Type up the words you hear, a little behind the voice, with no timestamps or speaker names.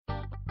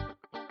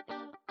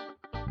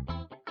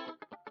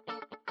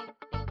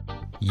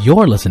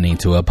You're listening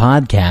to a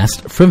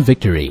podcast from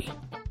Victory.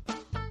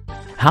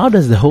 How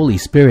does the Holy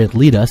Spirit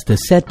lead us to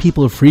set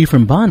people free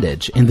from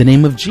bondage in the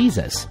name of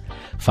Jesus?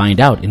 Find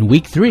out in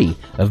week 3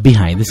 of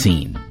Behind the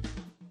Scene.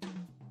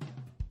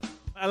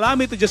 Allow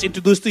me to just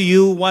introduce to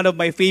you one of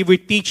my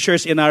favorite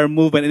teachers in our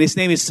movement, and his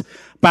name is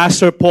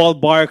Pastor Paul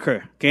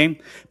Barker. Okay,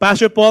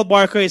 Pastor Paul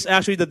Barker is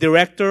actually the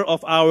director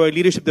of our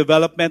leadership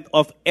development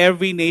of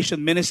Every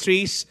Nation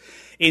Ministries.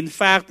 In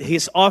fact,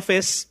 his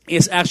office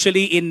is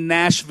actually in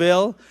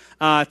Nashville,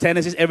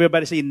 Tennessee.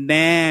 Everybody say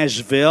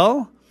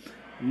Nashville.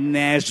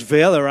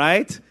 Nashville, all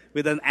right?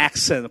 With an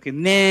accent, okay?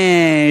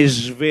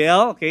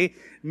 Nashville, okay?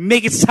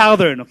 Make it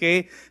southern,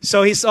 okay?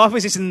 So his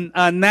office is in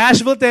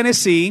Nashville,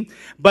 Tennessee,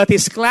 but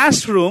his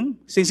classroom,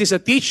 since he's a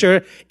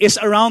teacher, is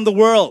around the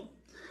world.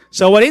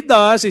 So what he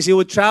does is he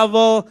would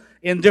travel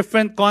in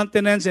different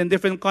continents and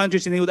different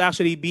countries, and he would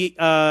actually be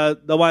the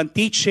one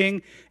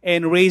teaching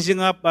and raising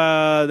up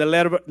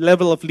the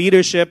level of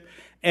leadership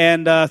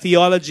and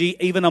theology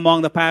even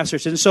among the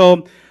pastors. And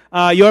so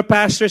your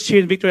pastors here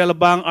in Victory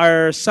Alabang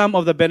are some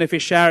of the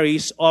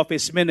beneficiaries of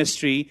his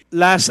ministry.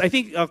 I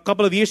think a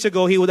couple of years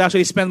ago, he would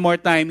actually spend more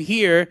time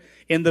here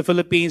in the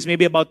Philippines,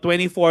 maybe about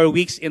 24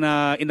 weeks in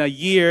a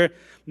year.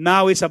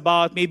 Now it's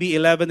about maybe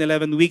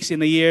 11 weeks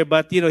in a year.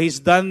 But, he's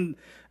done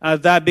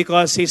that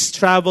because he's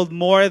traveled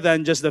more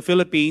than just the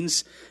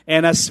Philippines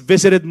and has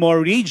visited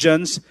more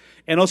regions.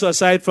 And also,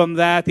 aside from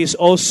that, he's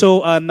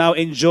also now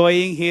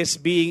enjoying his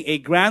being a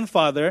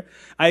grandfather.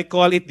 I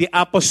call it the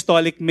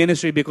apostolic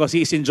ministry because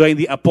he is enjoying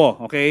the apo,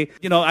 okay?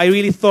 I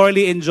really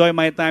thoroughly enjoy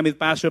my time with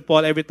Pastor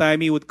Paul every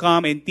time he would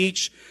come and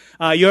teach.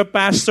 Your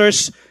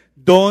pastors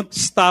don't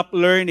stop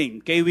learning,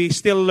 okay? We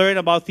still learn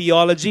about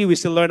theology. We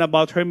still learn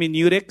about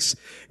hermeneutics.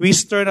 We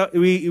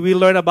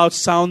learn about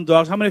sound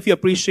doctrine. How many of you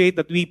appreciate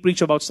that we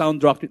preach about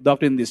sound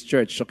doctrine in this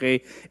church,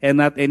 okay? And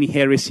not any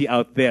heresy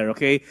out there,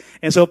 okay?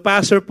 And so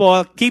Pastor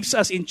Paul keeps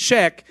us in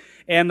check,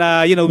 and,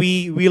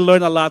 we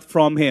learn a lot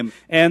from him.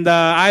 And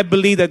I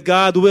believe that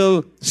God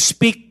will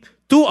speak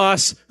to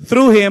us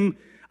through him,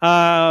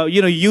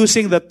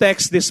 using the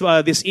text this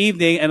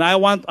evening, and I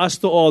want us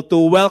to all to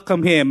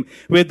welcome him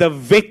with the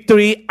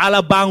Victory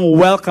Alabang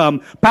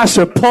welcome,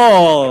 Pastor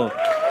Paul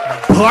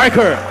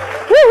Barker.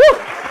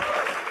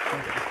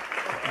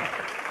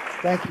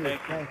 Thank you.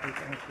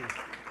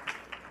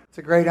 It's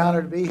a great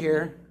honor to be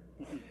here.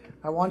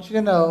 I want you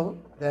to know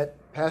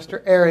that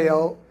Pastor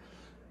Ariel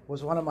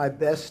was one of my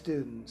best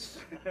students.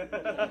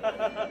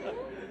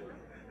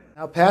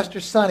 Now, Pastor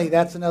Sonny,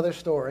 that's another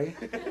story.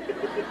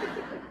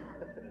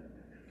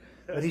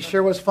 But he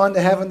sure was fun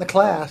to have in the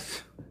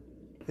class.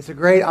 It's a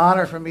great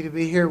honor for me to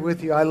be here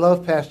with you. I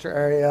love Pastor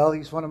Ariel.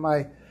 He's one of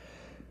my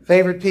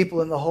favorite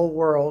people in the whole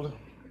world.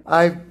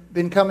 I've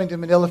been coming to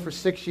Manila for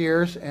 6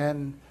 years,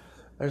 and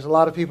there's a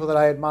lot of people that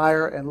I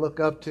admire and look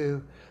up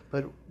to.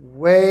 But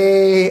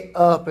way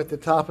up at the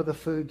top of the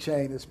food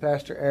chain is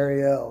Pastor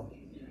Ariel.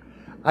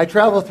 I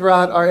travel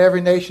throughout our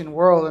Every Nation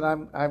world, and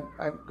I'm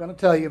going to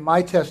tell you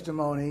my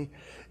testimony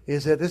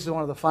is that this is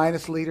one of the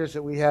finest leaders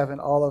that we have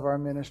in all of our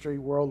ministry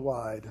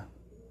worldwide.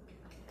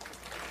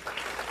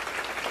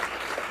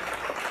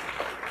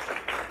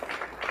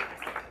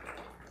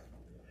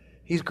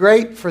 He's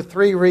great for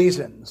 3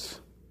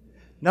 reasons.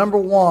 Number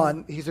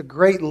 1, he's a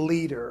great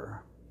leader.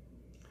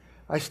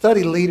 I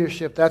study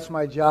leadership, that's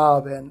my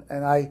job, and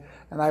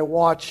I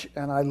watch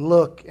and I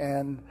look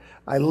and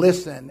I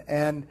listen.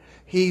 And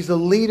he's a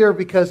leader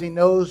because he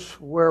knows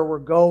where we're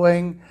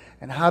going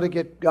and how to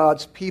get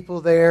God's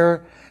people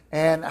there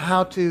and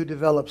how to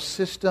develop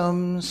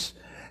systems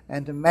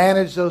and to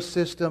manage those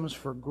systems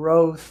for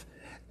growth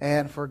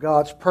and for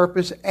God's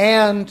purpose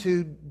and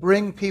to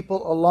bring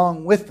people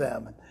along with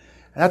them.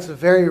 And that's a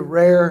very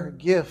rare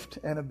gift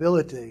and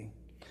ability.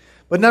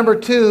 But number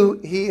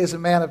 2, he is a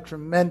man of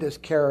tremendous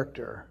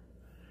character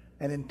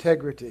and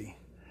integrity.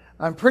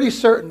 I'm pretty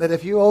certain that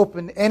if you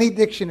open any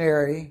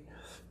dictionary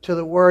to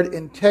the word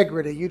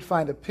integrity, you'd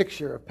find a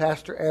picture of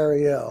Pastor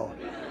Ariel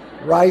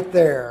right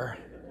there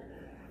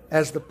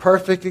as the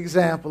perfect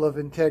example of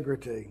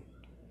integrity.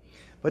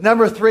 But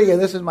number 3,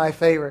 and this is my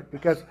favorite,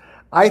 because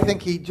I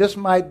think he just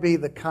might be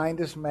the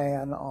kindest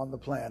man on the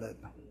planet.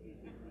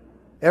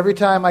 Every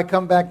time I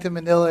come back to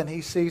Manila and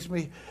he sees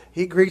me,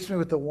 he greets me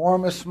with the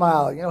warmest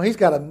smile. He's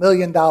got $1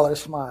 million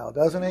smile,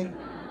 doesn't he?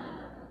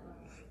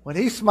 When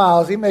he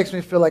smiles, he makes me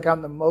feel like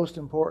I'm the most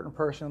important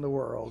person in the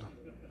world.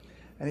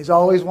 And he's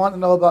always wanting to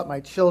know about my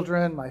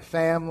children, my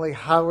family,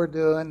 how we're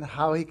doing,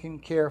 how he can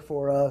care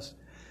for us.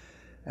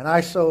 And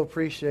I so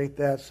appreciate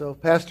that. So,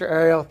 Pastor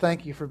Ariel,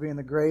 thank you for being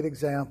a great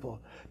example.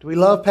 Do we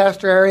love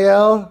Pastor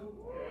Ariel?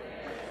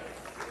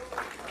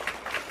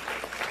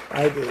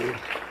 I do.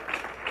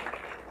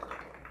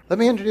 Let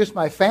me introduce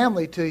my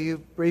family to you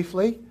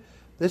briefly.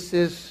 This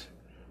is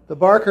the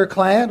Barker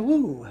clan,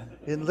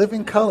 in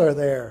living color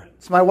there.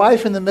 It's my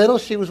wife in the middle.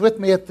 She was with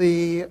me at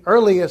the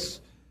earliest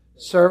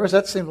service.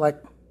 That seemed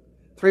like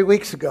 3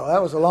 weeks ago.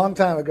 That was a long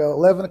time ago,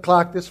 11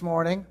 o'clock this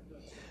morning.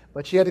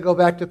 But she had to go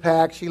back to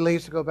PAC. She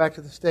leaves to go back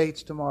to the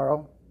States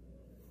tomorrow.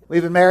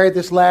 We've been married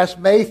this last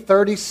May,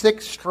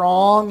 36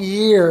 strong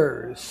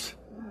years.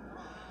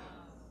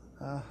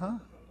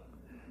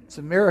 It's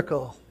a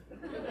miracle.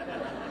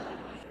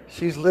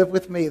 She's lived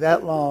with me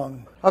that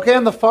long. Okay,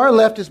 on the far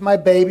left is my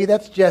baby.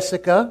 That's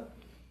Jessica.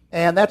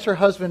 And that's her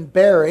husband,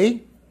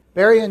 Barry.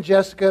 Barry and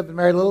Jessica have been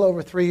married a little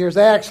over 3 years.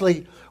 They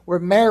actually were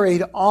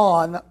married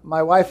on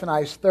my wife and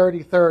I's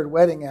 33rd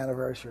wedding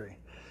anniversary.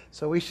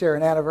 So we share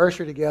an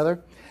anniversary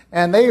together.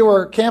 And they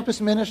were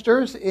campus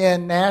ministers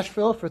in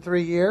Nashville for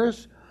 3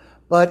 years.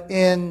 But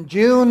in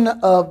June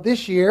of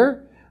this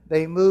year,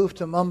 they moved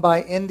to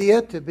Mumbai,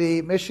 India to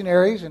be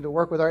missionaries and to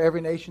work with our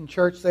Every Nation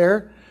Church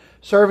there,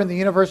 serving the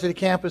university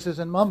campuses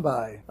in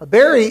Mumbai.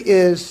 Barry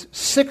is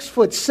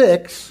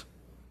 6'6",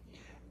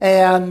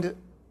 and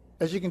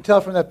as you can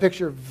tell from that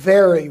picture,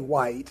 very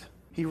white.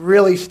 He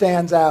really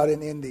stands out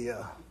in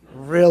India.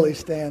 Really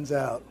stands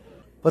out.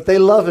 But they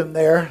love him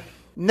there.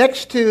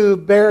 Next to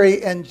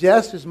Barry and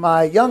Jess is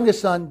my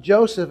youngest son,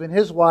 Joseph, and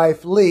his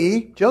wife,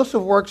 Lee.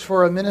 Joseph works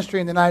for a ministry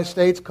in the United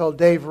States called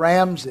Dave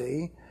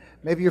Ramsey.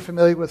 Maybe you're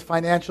familiar with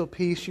Financial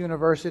Peace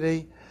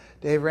University.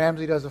 Dave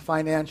Ramsey does a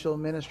financial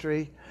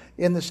ministry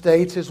in the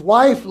States. His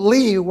wife,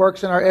 Lee,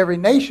 works in our Every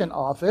Nation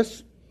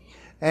office,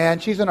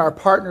 and she's in our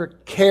partner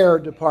care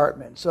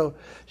department. So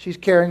she's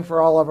caring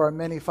for all of our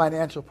many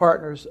financial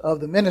partners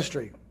of the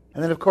ministry.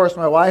 And then, of course,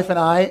 my wife and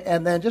I,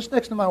 and then just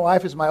next to my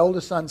wife is my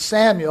oldest son,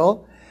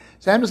 Samuel.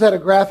 Samuel's had a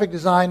graphic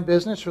design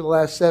business for the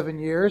last 7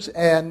 years,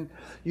 and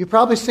you've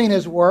probably seen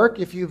his work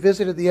if you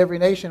visited the Every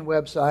Nation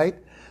website.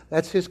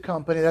 That's his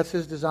company. That's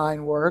his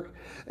design work.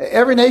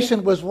 Every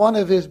Nation was one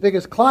of his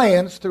biggest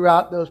clients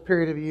throughout those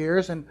period of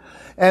years.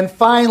 And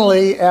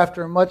finally,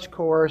 after much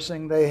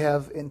coercing, they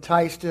have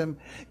enticed him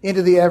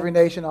into the Every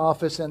Nation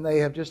office, and they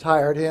have just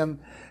hired him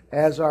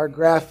as our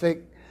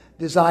graphic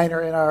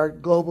designer in our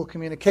global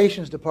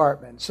communications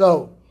department.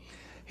 So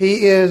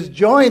he is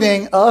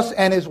joining us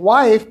and his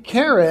wife,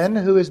 Karen,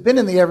 who has been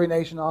in the Every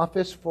Nation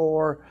office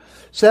for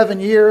 7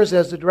 years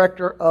as the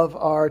director of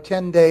our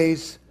 10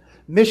 days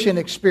mission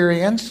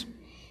experience,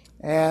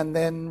 and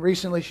then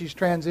recently she's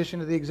transitioned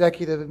to the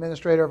executive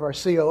administrator of our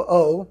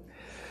COO.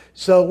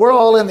 So we're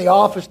all in the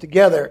office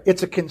together.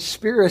 It's a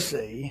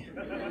conspiracy.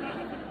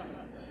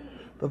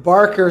 The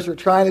Barkers are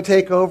trying to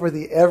take over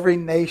the Every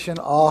Nation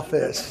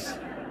office.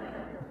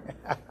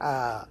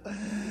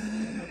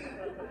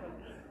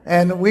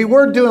 And we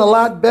were doing a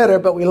lot better,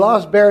 but we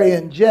lost Barry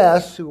and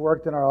Jess, who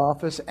worked in our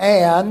office.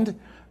 And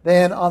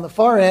then on the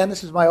far end,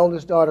 this is my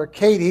oldest daughter,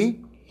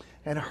 Katie,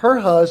 and her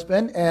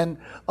husband, and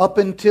up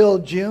until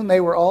June, they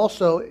were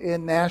also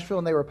in Nashville,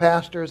 and they were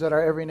pastors at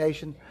our Every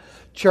Nation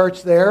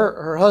church there.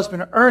 Her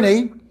husband,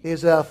 Ernie,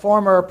 is a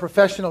former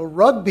professional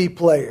rugby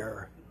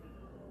player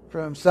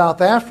from South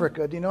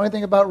Africa. Do you know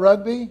anything about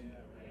rugby?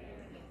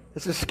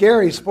 It's a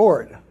scary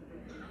sport.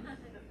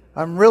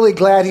 I'm really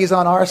glad he's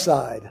on our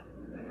side.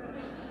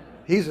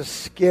 He's a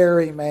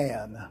scary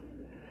man.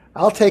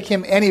 I'll take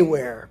him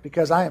anywhere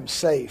because I am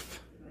safe.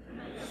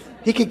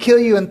 He could kill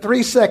you in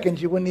 3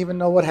 seconds. You wouldn't even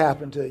know what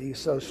happened to you. He's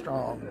so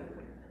strong.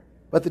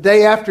 But the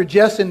day after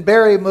Jess and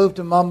Barry moved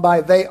to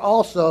Mumbai, they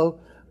also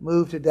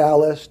moved to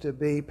Dallas to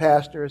be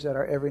pastors at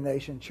our Every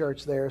Nation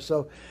church there.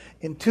 So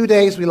in 2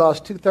 days, we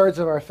lost 2/3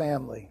 of our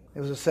family.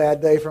 It was a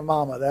sad day for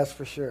Mama, that's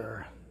for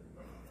sure.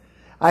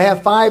 I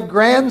have 5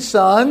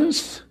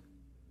 grandsons.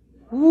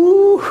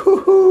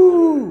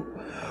 Woo-hoo-hoo.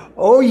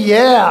 Oh,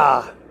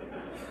 yeah.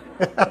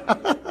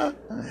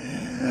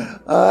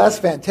 That's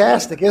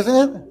fantastic, isn't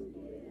it?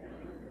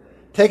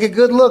 Take a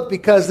good look,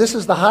 because this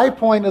is the high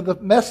point of the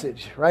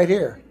message right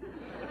here.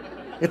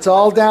 It's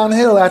all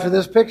downhill after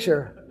this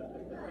picture.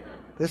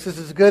 This is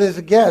as good as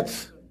it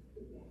gets.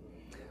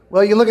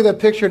 Well, you look at that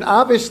picture, and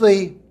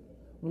obviously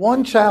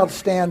one child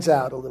stands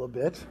out a little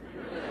bit.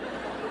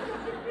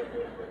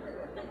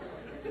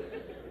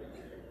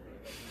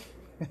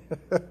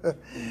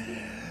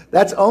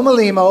 That's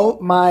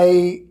Omalimo.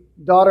 My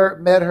daughter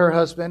met her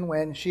husband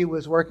when she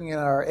was working in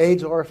our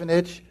AIDS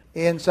orphanage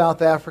in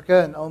South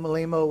Africa, and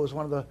Omalimo was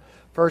one of the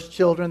first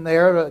children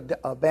there,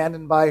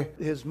 abandoned by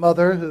his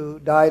mother who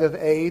died of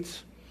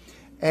AIDS.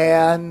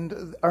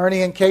 And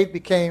Ernie and Kate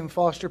became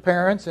foster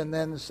parents, and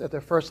then at their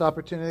first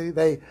opportunity,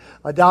 they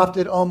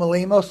adopted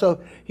Omalimo.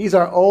 So he's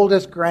our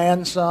oldest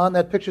grandson.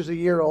 That picture's a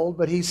year old,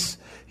 but he's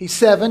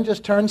 7,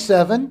 just turned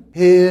 7.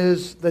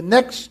 The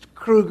next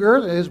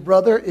Kruger, his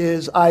brother,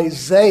 is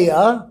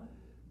Isaiah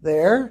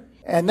there.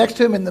 And next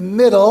to him in the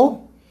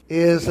middle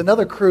is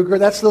another Kruger.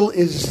 That's little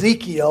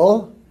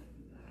Ezekiel.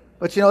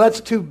 But you know, that's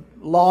too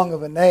long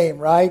of a name,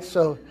 right?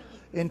 So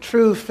in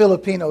true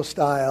Filipino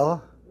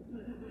style,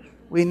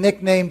 we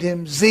nicknamed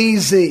him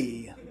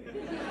ZZ.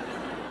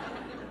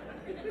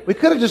 We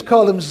could have just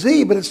called him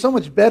Z, but it's so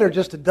much better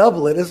just to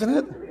double it, isn't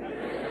it?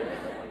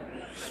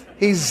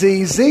 He's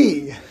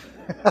ZZ.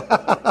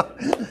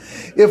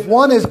 If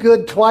one is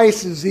good,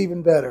 twice is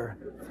even better.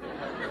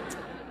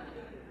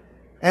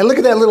 And look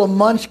at that little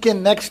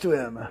munchkin next to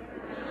him.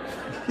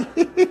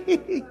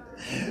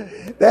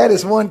 That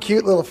is one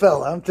cute little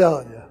fella, I'm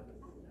telling you.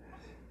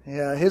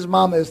 Yeah, his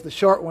mama is the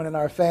short one in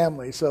our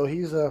family, so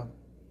he's a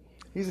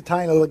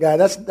tiny little guy.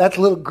 That's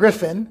little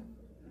Griffin.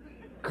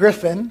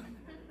 Griffin.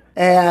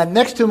 And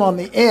next to him on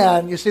the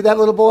end, you see that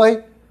little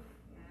boy?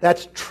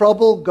 That's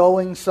trouble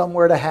going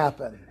somewhere to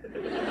happen.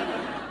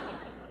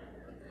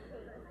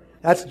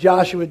 That's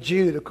Joshua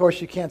Jude. Of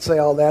course, you can't say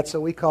all that, so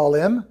we call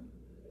him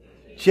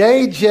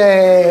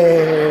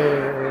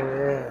JJ.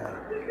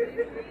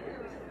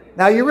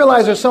 Now, you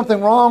realize there's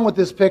something wrong with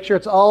this picture.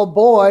 It's all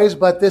boys,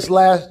 but this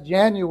last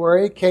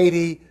January,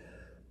 Katie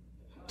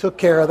took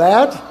care of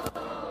that.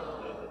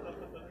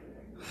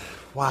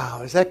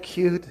 Wow, is that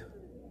cute?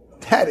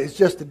 That is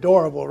just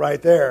adorable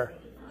right there.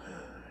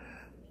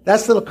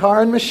 That's little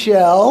Karen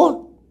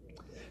Michelle,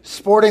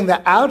 sporting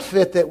the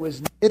outfit that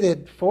was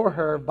knitted for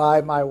her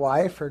by my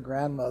wife, her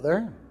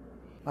grandmother.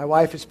 My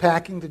wife is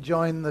packing to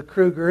join the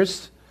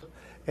Krugers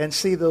and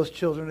see those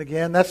children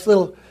again. That's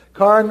little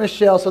Karen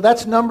Michelle. So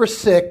that's number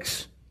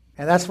 6.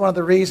 And that's one of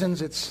the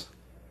reasons it's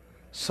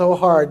so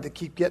hard to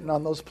keep getting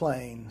on those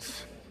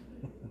planes.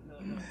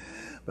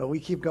 But we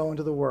keep going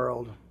to the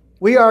world.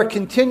 We are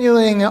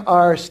continuing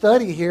our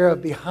study here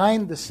of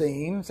behind the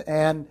scenes.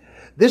 And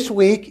this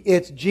week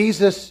it's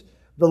Jesus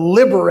the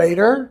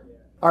Liberator.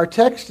 Our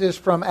text is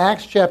from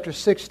Acts chapter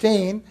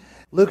 16.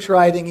 Luke's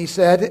writing, he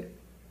said,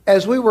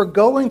 "As we were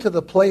going to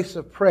the place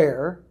of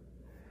prayer,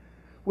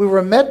 we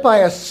were met by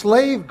a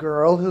slave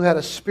girl who had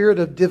a spirit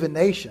of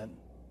divination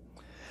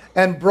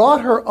and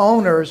brought her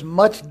owners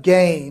much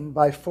gain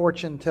by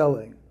fortune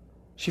telling.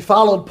 She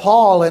followed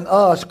Paul and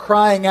us,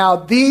 crying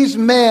out, 'These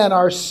men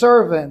are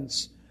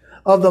servants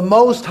of the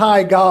Most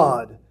High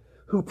God,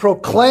 who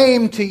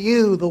proclaim to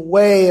you the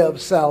way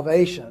of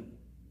salvation.'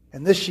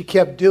 And this she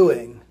kept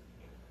doing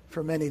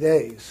for many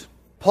days.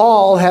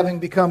 Paul, having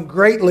become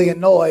greatly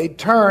annoyed,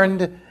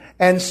 turned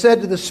and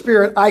said to the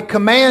spirit, 'I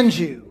command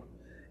you,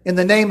 in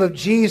the name of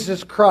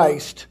Jesus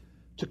Christ,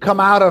 to come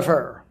out of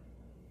her.'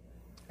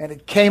 And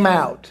it came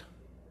out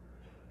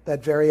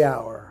that very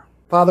hour."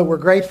 Father, we're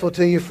grateful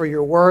to you for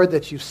your word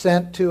that you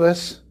sent to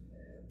us.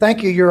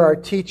 Thank you, you're our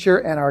teacher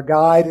and our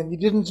guide, and you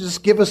didn't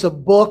just give us a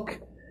book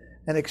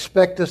and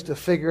expect us to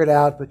figure it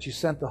out, but you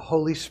sent the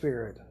Holy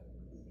Spirit.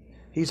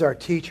 He's our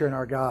teacher and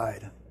our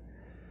guide.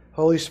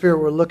 Holy Spirit,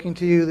 we're looking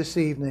to you this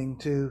evening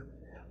to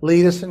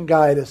lead us and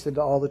guide us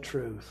into all the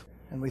truth.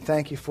 And we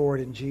thank you for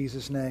it in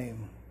Jesus'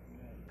 name.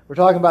 We're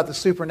talking about the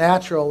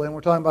supernatural, and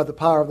we're talking about the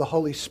power of the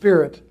Holy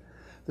Spirit,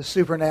 the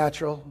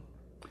supernatural.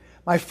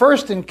 My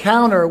first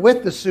encounter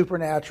with the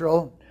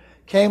supernatural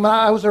came when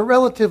I was a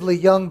relatively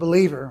young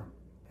believer.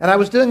 And I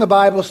was doing a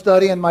Bible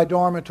study in my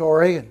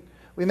dormitory, and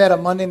we met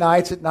on Monday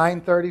nights at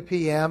 9:30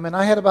 p.m., and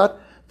I had about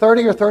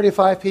 30 or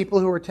 35 people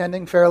who were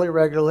attending fairly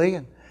regularly,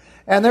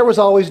 and there was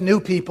always new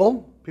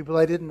people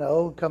I didn't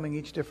know, coming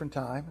each different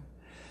time.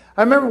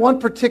 I remember one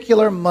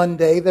particular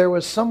Monday, there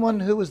was someone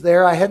who was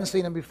there, I hadn't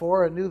seen him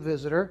before, a new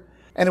visitor,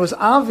 and it was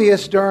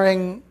obvious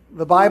during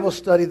the Bible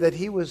study that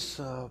he was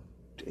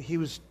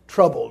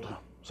troubled.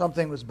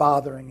 Something was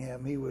bothering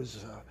him. He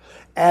was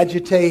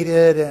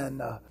agitated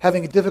and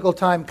having a difficult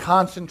time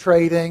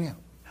concentrating.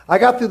 I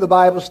got through the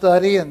Bible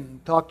study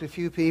and talked to a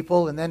few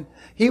people, and then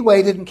he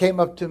waited and came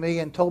up to me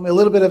and told me a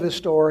little bit of his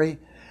story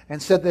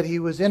and said that he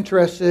was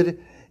interested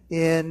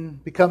in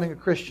becoming a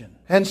Christian.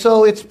 And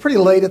so it's pretty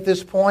late at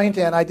this point,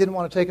 and I didn't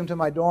want to take him to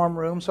my dorm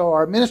room, so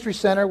our ministry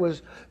center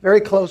was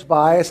very close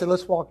by. I said,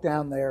 let's walk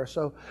down there.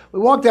 So we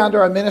walked down to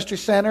our ministry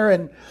center,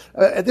 and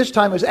at this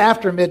time it was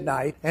after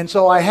midnight, and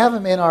so I have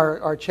him in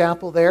our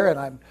chapel there, and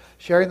I'm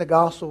sharing the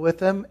gospel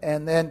with him,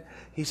 and then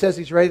he says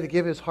he's ready to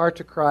give his heart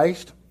to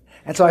Christ,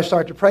 and so I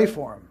started to pray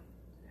for him.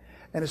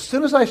 And as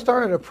soon as I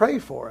started to pray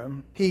for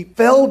him, he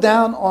fell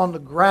down on the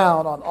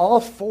ground on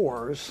all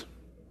fours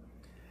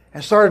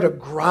and started to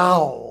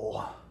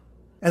growl.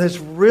 And this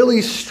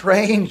really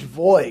strange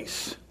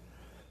voice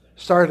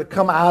started to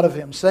come out of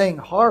him saying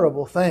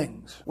horrible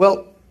things.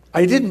 Well,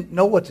 I didn't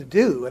know what to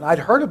do, and I'd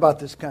heard about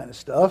this kind of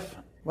stuff.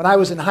 When I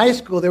was in high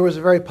school, there was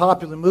a very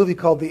popular movie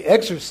called The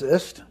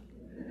Exorcist.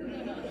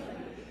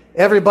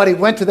 Everybody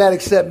went to that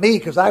except me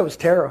because I was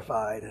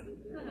terrified.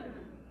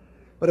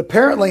 But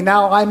apparently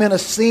now I'm in a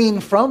scene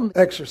from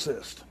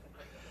Exorcist.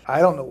 I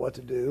don't know what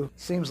to do.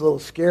 Seems a little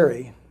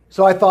scary.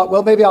 So I thought,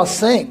 well, maybe I'll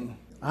sing.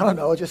 I don't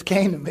know, it just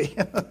came to me.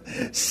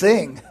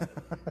 Sing.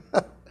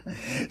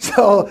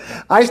 So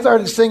I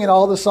started singing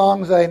all the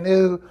songs I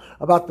knew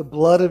about the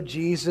blood of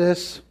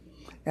Jesus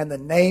and the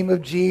name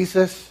of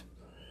Jesus.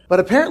 But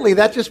apparently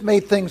that just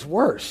made things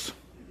worse.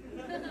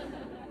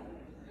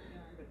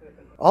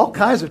 All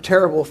kinds of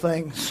terrible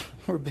things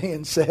were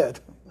being said.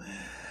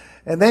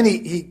 And then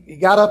he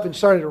got up and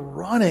started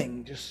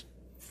running just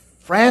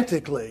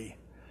frantically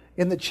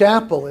in the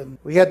chapel. And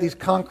we had these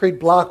concrete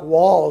block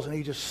walls, and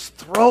he just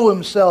throw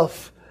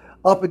himself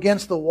up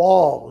against the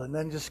wall and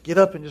then just get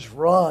up and just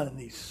run. And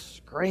he's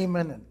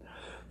screaming and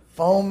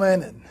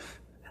foaming, and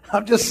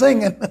I'm just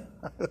singing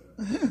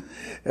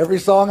every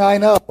song I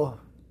know.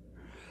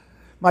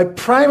 My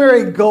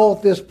primary goal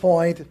at this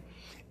point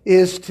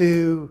is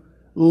to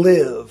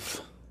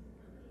live.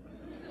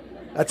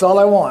 That's all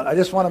I want. I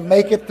just want to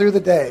make it through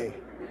the day.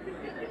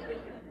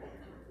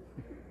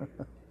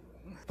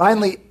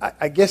 Finally,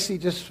 I guess he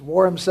just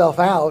wore himself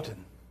out,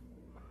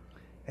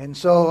 And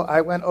so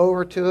I went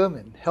over to him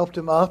and helped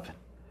him up.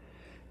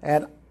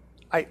 And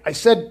I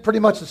said pretty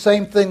much the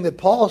same thing that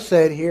Paul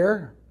said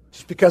here,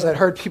 just because I'd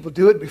heard people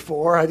do it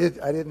before. I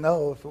didn't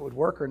know if it would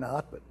work or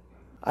not, but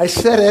I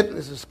said it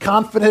as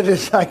confident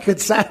as I could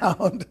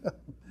sound,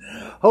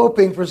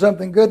 hoping for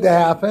something good to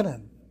happen.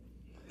 And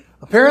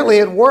apparently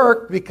it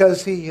worked,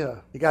 because he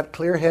got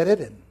clear-headed,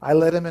 and I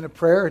led him in a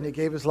prayer, and he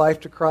gave his life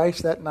to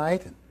Christ that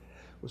night and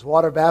was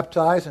water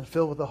baptized and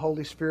filled with the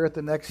Holy Spirit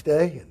the next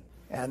day.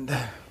 And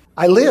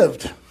I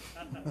lived.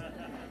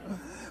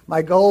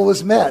 My goal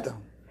was met.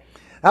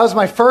 That was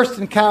my first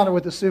encounter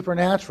with the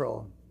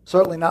supernatural.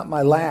 Certainly not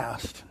my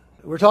last.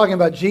 We're talking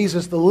about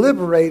Jesus the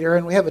Liberator,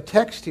 and we have a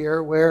text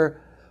here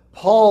where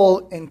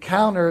Paul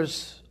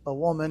encounters a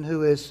woman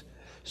who is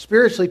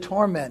spiritually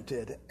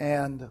tormented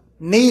and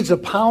needs a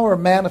power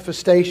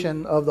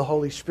manifestation of the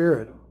Holy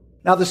Spirit.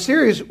 Now, the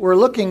series we're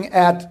looking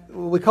at,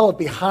 we call it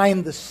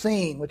Behind the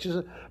Scene, which is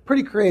a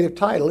pretty creative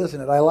title,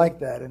 isn't it? I like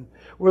that. And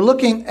we're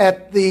looking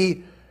at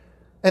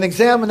an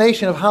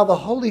examination of how the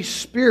Holy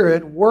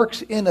Spirit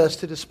works in us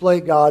to display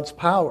God's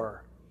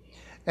power.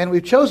 And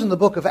we've chosen the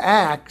book of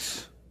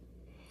Acts,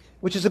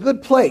 which is a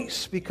good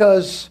place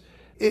because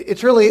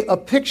it's really a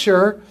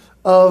picture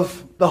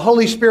of the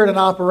Holy Spirit in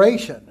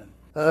operation.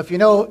 If you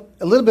know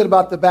a little bit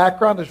about the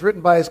background, it's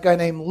written by this guy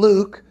named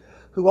Luke,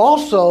 who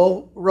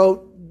also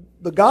wrote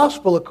the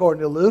Gospel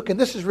according to Luke, and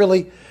this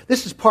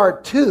is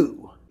part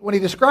 2. When he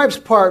describes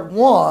part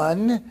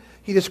 1,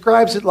 he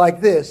describes it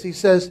like this. He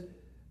says,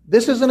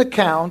 this is an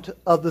account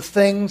of the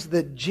things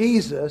that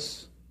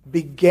Jesus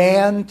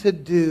began to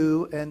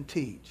do and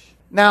teach.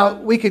 Now,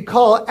 we could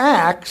call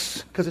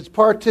Acts, because it's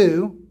part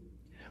 2,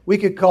 we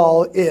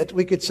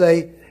could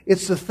say,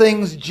 it's the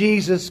things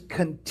Jesus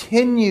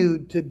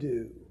continued to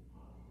do.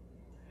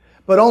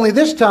 But only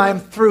this time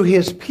through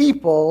his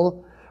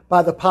people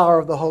by the power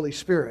of the Holy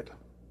Spirit.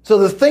 So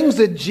the things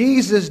that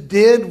Jesus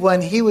did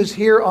when he was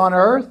here on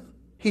earth,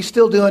 he's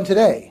still doing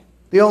today.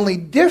 The only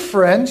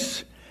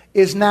difference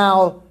is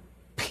now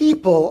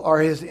people are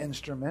his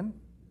instrument,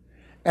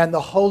 and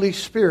the Holy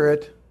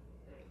Spirit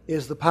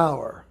is the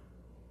power.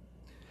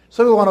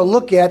 So we want to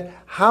look at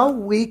how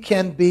we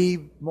can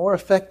be more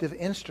effective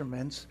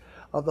instruments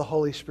of the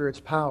Holy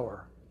Spirit's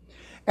power.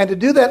 And to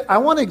do that, I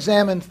want to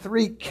examine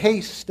 3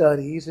 case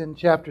studies in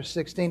chapter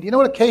 16. Do you know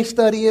what a case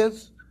study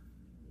is?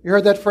 You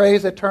heard that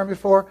phrase, that term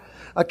before?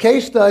 A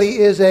case study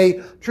is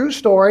a true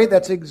story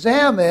that's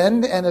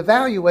examined and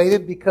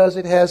evaluated because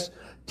it has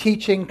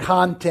teaching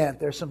content.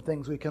 There's some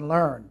things we can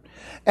learn.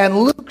 And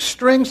Luke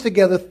strings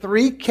together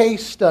 3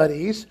 case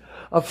studies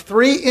of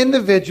 3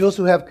 individuals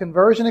who have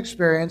conversion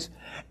experience,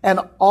 and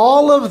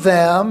all of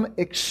them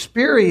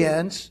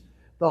experience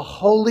the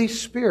Holy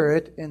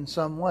Spirit in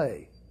some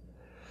way.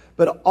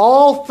 But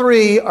all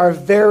 3 are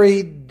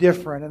very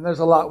different, and there's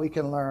a lot we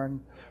can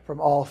learn from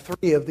all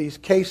 3 of these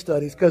case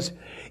studies, because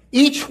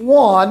each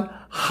one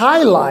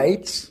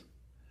highlights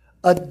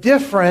a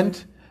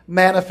different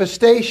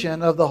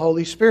manifestation of the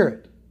Holy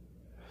Spirit.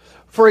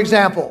 For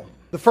example,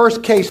 the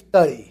first case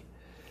study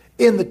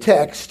in the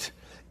text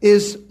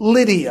is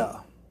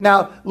Lydia.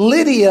 Now,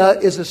 Lydia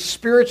is a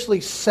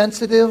spiritually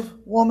sensitive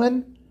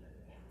woman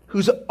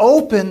who's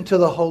open to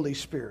the Holy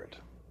Spirit.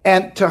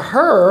 And to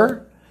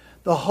her,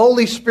 the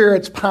Holy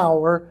Spirit's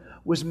power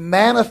was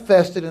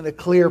manifested in a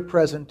clear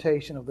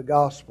presentation of the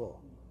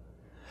gospel.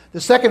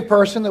 The second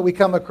person that we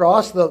come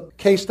across, the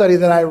case study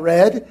that I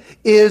read,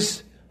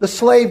 is the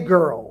slave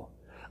girl,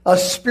 a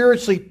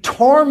spiritually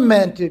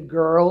tormented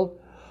girl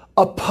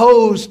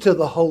opposed to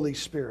the Holy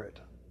Spirit.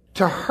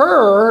 To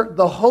her,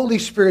 the Holy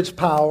Spirit's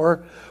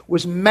power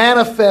was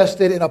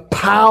manifested in a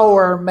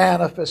power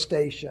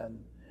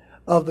manifestation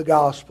of the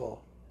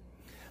gospel.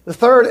 The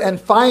third and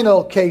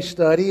final case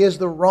study is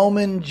the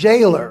Roman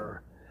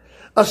jailer,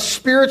 a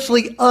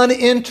spiritually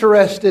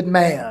uninterested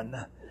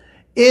man,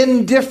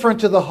 indifferent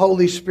to the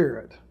Holy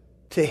Spirit.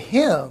 To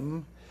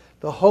him,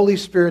 the Holy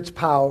Spirit's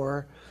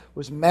power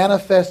was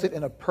manifested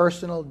in a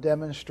personal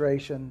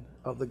demonstration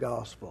of the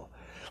gospel.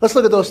 Let's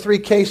look at those 3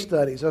 case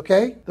studies,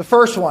 okay? The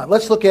first one,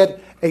 let's look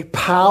at a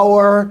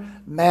power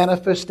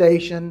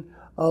manifestation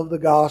of the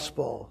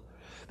gospel.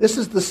 This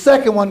is the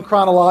second one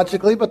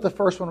chronologically, but the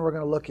first one we're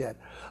going to look at.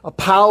 A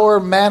power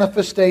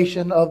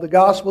manifestation of the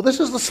gospel. This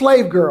is the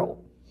slave girl.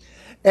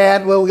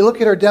 And when we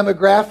look at her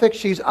demographic,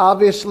 she's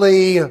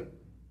obviously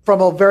from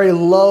a very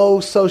low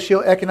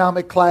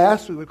socioeconomic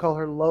class. We would call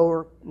her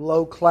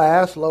lower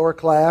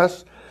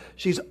class.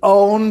 She's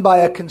owned by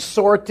a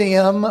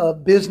consortium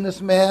of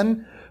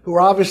businessmen who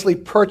are obviously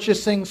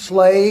purchasing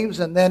slaves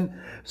and then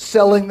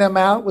selling them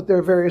out with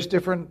their various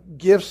different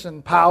gifts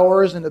and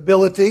powers and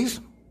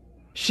abilities.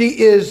 She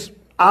is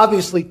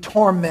obviously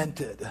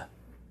tormented.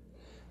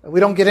 We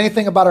don't get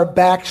anything about her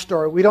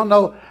backstory. We don't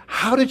know,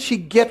 how did she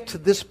get to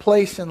this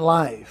place in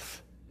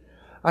life?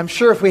 I'm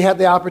sure if we had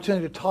the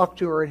opportunity to talk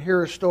to her and hear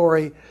her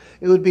story,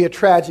 it would be a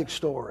tragic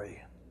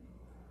story.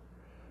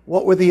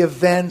 What were the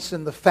events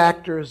and the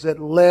factors that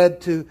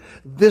led to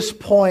this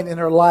point in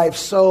her life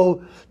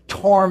so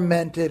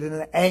tormented and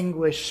in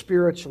anguish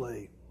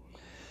spiritually?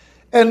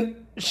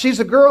 And she's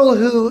a girl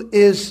who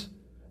is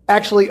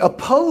actually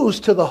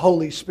opposed to the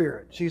Holy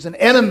Spirit. She's an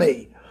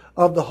enemy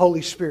of the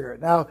Holy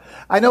Spirit. Now,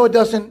 I know it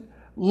doesn't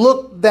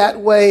look that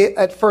way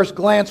at first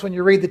glance when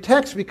you read the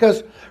text,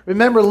 because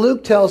remember,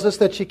 Luke tells us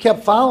that she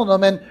kept following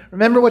them, and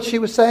remember what she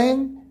was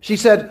saying? She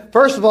said,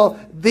 first of all,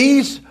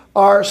 these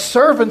are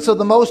servants of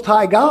the Most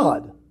High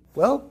God.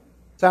 Well,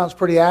 sounds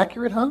pretty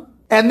accurate, huh?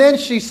 And then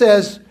she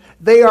says,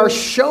 they are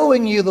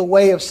showing you the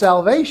way of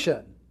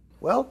salvation.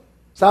 Well,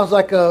 sounds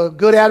like a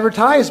good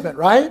advertisement,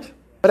 right?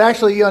 But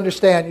actually, you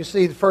understand, you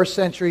see, the first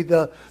century,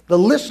 the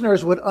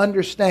listeners would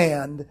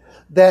understand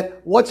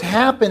that what's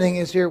happening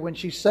is here when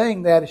she's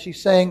saying that, is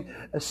she's saying,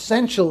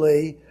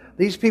 essentially,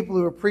 these people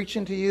who are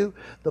preaching to you,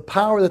 the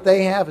power that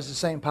they have is the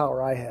same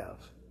power I have.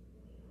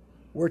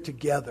 We're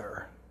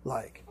together,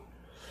 like.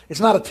 It's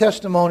not a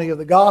testimony of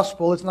the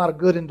gospel. It's not a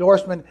good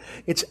endorsement.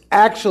 It's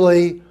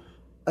actually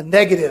a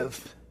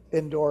negative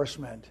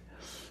endorsement,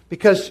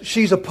 because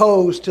she's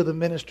opposed to the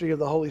ministry of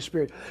the Holy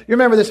Spirit. You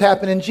remember this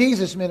happened in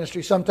Jesus'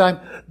 ministry. Sometime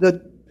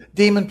the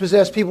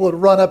demon-possessed people would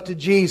run up to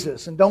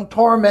Jesus and, don't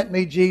torment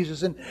me,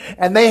 Jesus.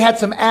 And they had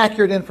some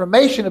accurate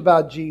information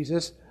about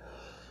Jesus,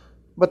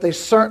 but they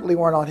certainly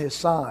weren't on his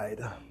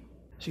side.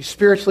 She's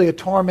spiritually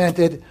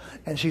tormented,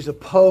 and she's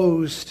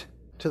opposed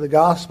to the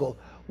gospel.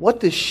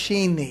 What does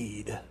she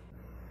need?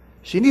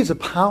 She needs a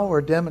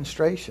power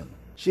demonstration.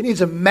 She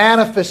needs a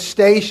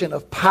manifestation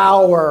of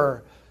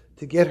power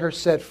to get her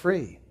set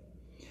free.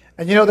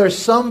 And you know, there's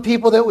some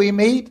people that we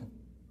meet,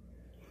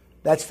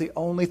 that's the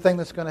only thing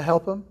that's going to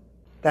help them.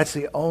 That's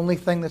the only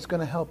thing that's going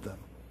to help them.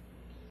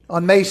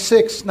 On May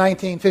 6,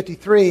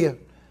 1953, a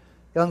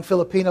young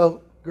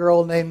Filipino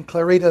girl named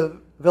Clarita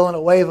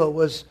Villanueva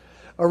was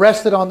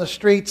arrested on the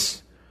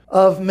streets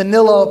of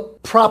Manila,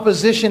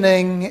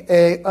 propositioning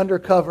an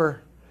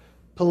undercover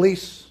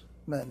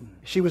policeman.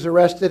 She was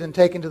arrested and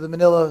taken to the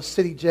Manila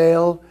City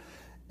Jail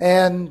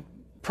and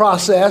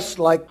processed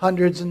like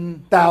hundreds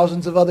and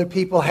thousands of other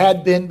people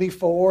had been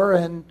before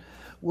and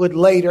would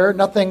later.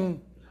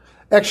 Nothing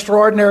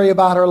extraordinary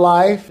about her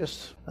life,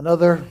 just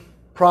another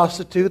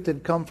prostitute that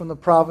had come from the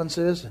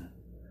provinces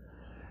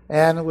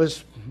and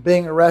was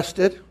being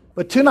arrested.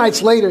 But 2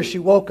 nights later, she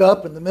woke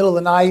up in the middle of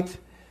the night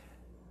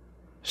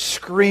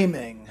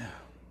screaming,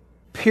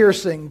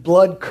 piercing,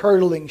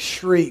 blood-curdling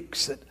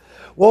shrieks that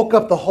woke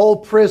up the whole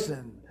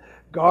prison.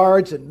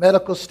 Guards and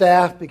medical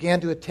staff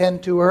began to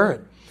attend to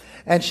her.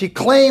 And she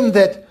claimed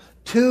that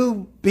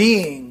two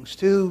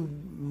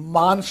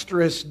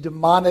monstrous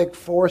demonic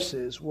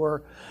forces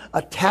were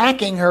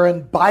attacking her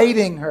and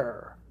biting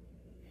her.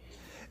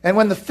 And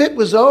when the fit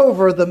was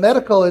over, the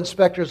medical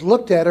inspectors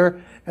looked at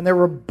her, and there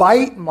were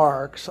bite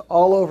marks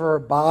all over her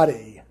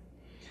body.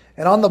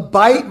 And on the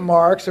bite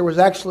marks, there was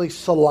actually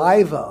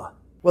saliva.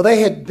 Well,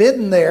 they had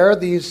been there,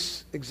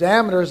 these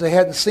examiners, they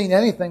hadn't seen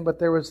anything, but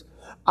there was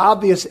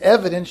obvious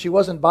evidence she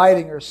wasn't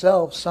biting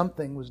herself.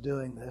 Something was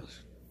doing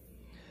this.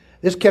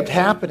 This kept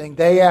happening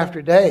day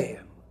after day.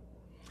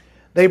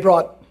 They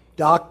brought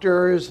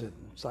doctors and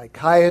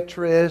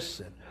psychiatrists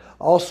and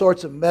all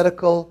sorts of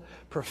medical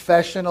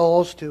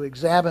professionals to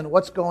examine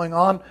what's going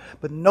on,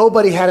 but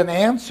nobody had an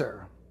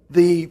answer.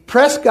 The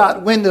press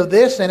got wind of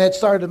this, and it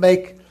started to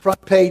make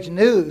front page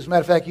news.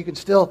 Matter of fact, you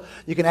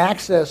can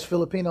access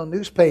Filipino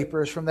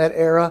newspapers from that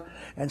era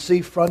and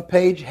see front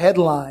page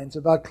headlines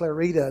about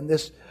Clarita. And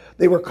this,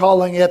 they were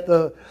calling it,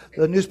 the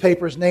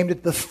newspapers named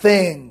it The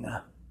Thing.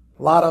 A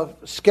lot of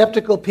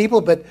skeptical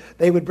people, but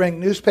they would bring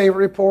newspaper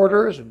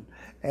reporters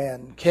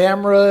and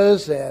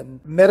cameras and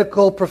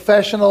medical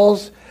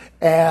professionals,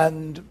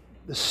 and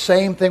the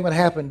same thing would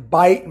happen.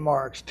 Bite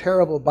marks,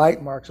 terrible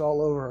bite marks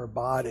all over her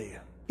body.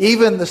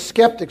 Even the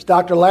skeptics,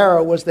 Dr.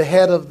 Lara was the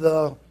head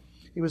of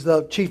he was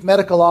the chief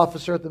medical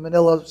officer at the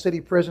Manila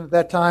City Prison at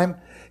that time.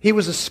 He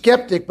was a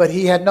skeptic, but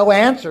he had no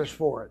answers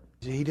for it.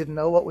 He didn't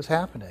know what was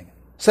happening.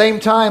 Same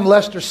time,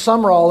 Lester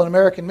Sumrall, an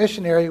American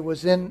missionary,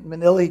 was in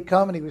Manila. He'd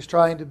come and he was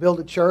trying to build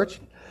a church,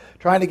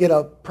 trying to get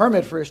a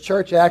permit for his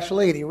church,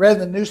 actually. And he read in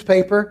the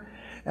newspaper,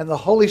 and the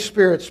Holy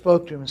Spirit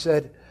spoke to him and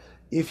said,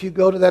 if you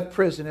go to that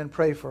prison and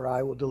pray for her,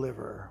 I will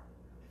deliver her.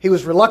 He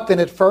was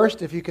reluctant at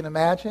first, if you can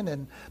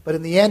imagine, but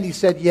in the end he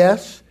said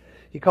yes.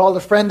 He called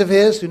a friend of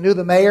his who knew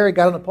the mayor. He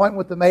got an appointment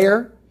with the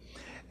mayor.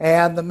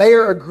 And the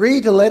mayor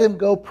agreed to let him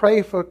go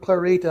pray for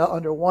Clarita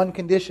under one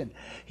condition.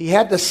 He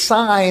had to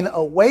sign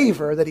a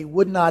waiver that he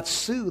would not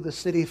sue the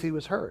city if he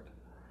was hurt,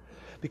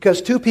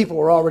 because 2 people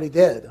were already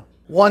dead.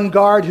 One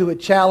guard who had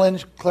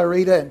challenged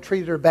Clarita and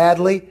treated her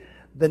badly,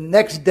 the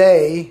next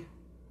day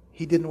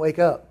he didn't wake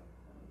up,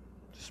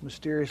 just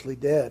mysteriously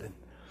dead.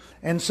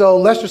 And so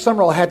Lester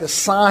Sumrall had to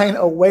sign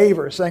a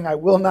waiver saying, I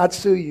will not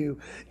sue you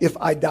if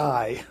I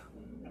die.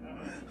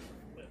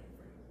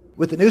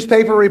 With the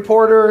newspaper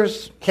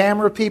reporters,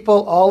 camera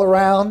people all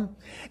around,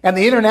 and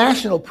the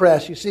international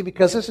press, you see,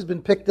 because this has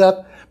been picked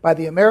up by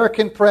the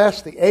American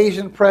press, the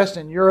Asian press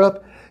in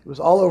Europe. It was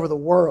all over the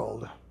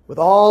world. With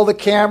all the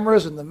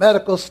cameras and the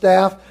medical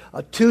staff,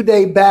 a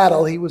 2-day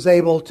battle, he was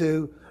able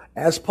to,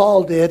 as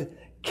Paul did,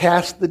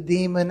 cast the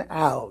demon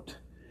out.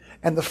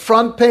 And the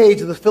front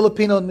page of the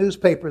Filipino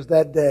newspapers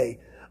that day,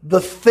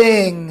 The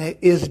thing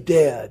is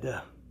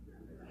dead.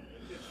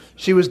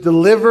 She was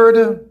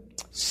delivered,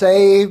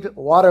 saved,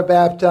 water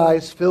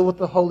baptized, filled with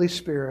the Holy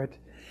Spirit.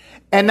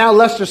 And now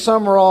Lester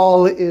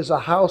Sumrall is a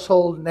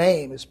household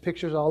name. His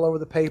picture's all over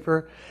the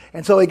paper.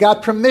 And so he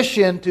got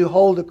permission to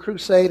hold a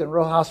crusade in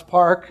Rojas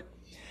Park.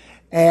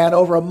 And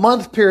over a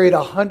month period,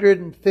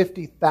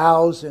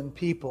 150,000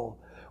 people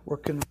were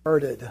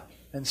converted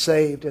and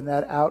saved in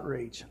that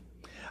outreach.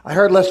 I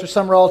heard Lester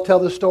Sumrall tell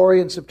the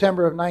story in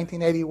September of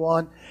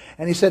 1981.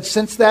 And he said,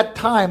 since that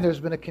time, there's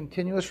been a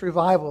continuous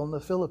revival in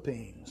the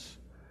Philippines.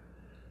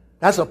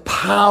 That's a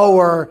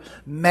power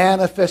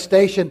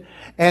manifestation.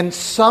 And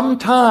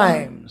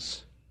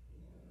sometimes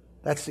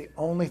that's the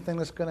only thing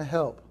that's going to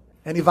help.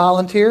 Any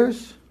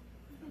volunteers?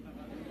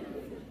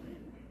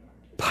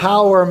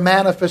 Power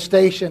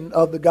manifestation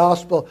of the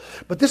gospel.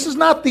 But this is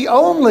not the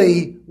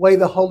only way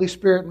the Holy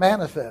Spirit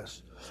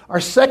manifests. Our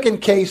second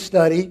case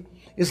study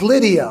is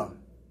Lydia.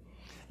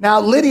 Now,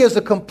 Lydia is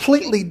a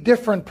completely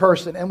different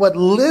person. And what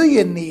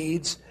Lydia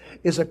needs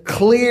is a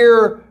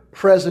clear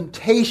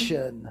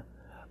presentation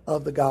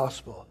of the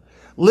gospel.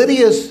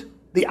 Lydia's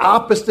the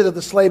opposite of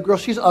the slave girl.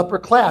 She's upper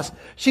class.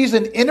 She's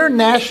an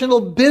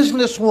international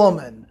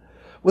businesswoman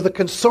with a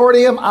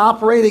consortium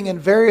operating in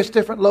various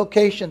different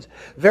locations.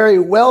 Very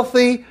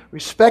wealthy,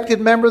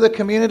 respected member of the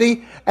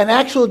community, an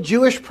actual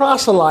Jewish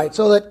proselyte,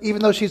 so that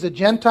even though she's a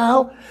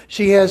Gentile,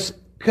 she has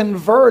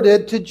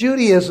converted to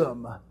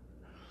Judaism.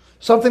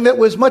 Something that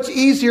was much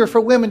easier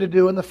for women to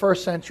do in the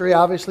first century,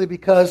 obviously,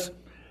 because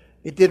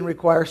it didn't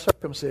require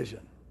circumcision.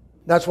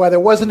 That's why there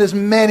wasn't as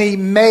many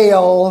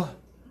male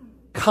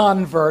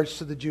converts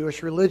to the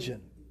Jewish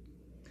religion.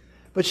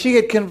 But she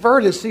had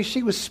converted. See,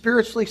 she was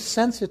spiritually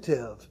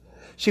sensitive.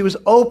 She was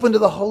open to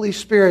the Holy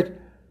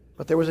Spirit,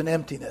 but there was an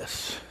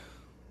emptiness.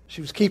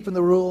 She was keeping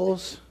the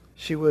rules.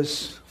 She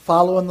was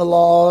following the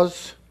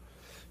laws,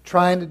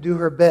 trying to do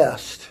her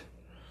best.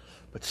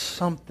 But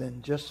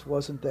something just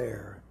wasn't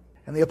there.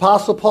 And the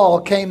Apostle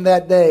Paul came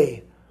that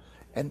day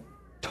and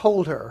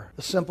told her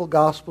the simple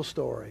gospel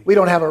story. We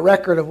don't have a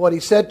record of what he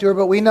said to her,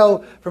 but we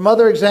know from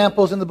other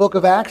examples in the book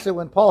of Acts that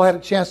when Paul had a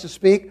chance to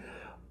speak,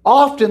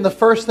 often the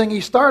first thing he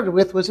started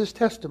with was his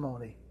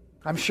testimony.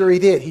 I'm sure he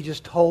did. He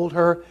just told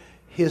her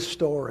his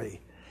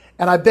story.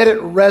 And I bet it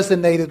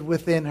resonated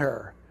within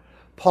her.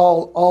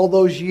 Paul, all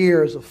those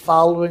years of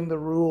following the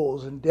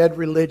rules and dead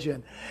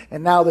religion,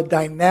 and now the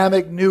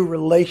dynamic new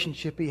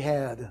relationship he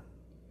had.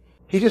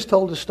 He just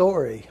told a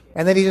story.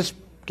 And then he just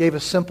gave a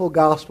simple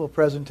gospel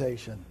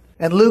presentation.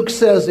 And Luke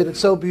says it, it's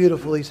so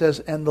beautiful. He says,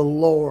 and the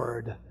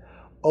Lord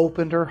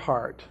opened her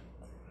heart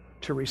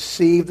to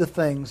receive the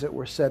things that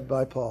were said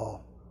by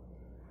Paul.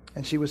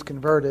 And she was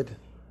converted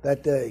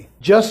that day.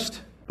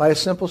 Just by a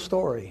simple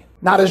story.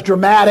 Not as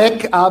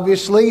dramatic,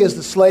 obviously, as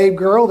the slave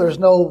girl. There's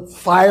no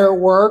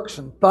fireworks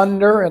and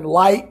thunder and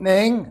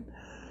lightning,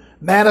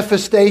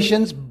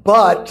 manifestations,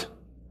 but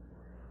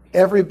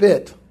every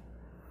bit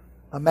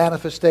a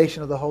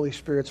manifestation of the Holy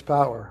Spirit's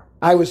power.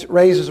 I was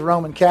raised as a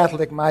Roman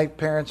Catholic. My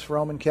parents were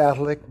Roman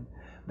Catholic.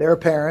 Their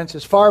parents.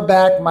 As far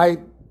back, my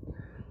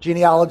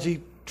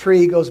genealogy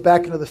tree goes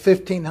back into the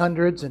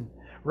 1500s and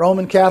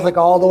Roman Catholic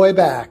all the way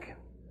back.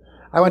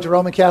 I went to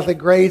Roman Catholic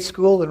grade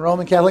school and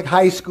Roman Catholic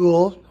high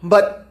school.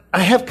 But I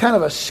have kind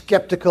of a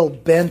skeptical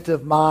bent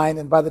of mine.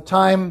 And by the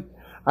time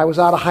I was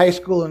out of high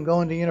school and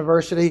going to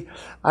university,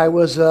 I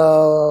was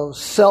a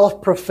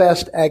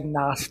self-professed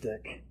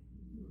agnostic.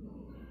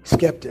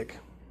 Skeptic.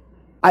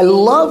 I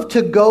love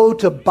to go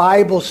to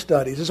Bible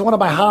studies. This is one of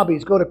my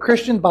hobbies. Go to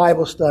Christian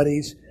Bible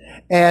studies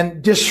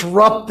and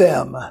disrupt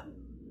them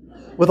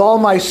with all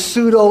my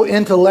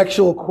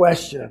pseudo-intellectual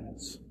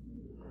questions.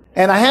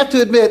 And I have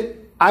to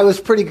admit, I was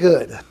pretty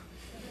good.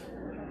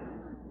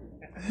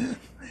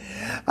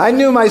 I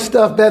knew my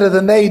stuff better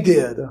than they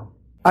did.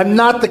 I'm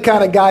not the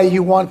kind of guy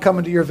you want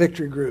coming to your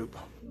victory group.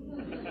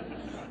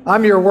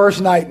 I'm your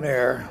worst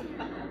nightmare.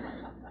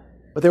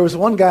 But there was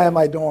one guy in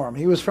my dorm.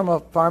 He was from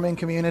a farming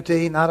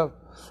community, not a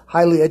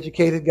highly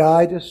educated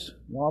guy, just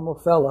normal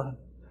fella.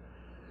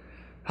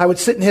 I would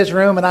sit in his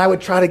room and I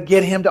would try to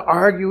get him to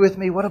argue with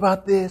me. What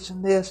about this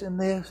and this and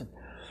this? And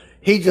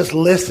he'd just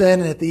listen,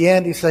 and at the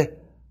end he'd say,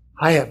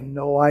 I have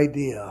no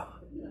idea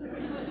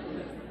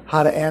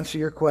how to answer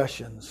your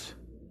questions.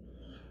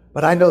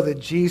 But I know that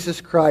Jesus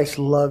Christ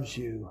loves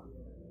you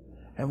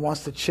and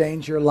wants to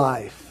change your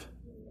life.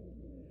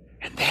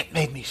 And that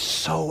made me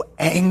so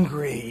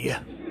angry.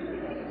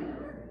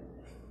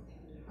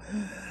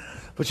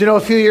 But you know,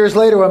 a few years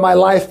later when my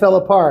life fell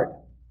apart,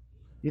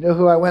 you know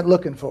who I went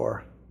looking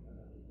for?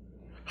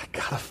 I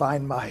gotta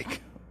find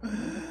Mike.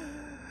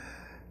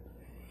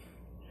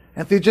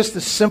 And through just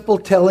the simple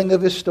telling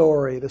of his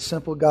story, the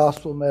simple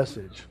gospel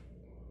message,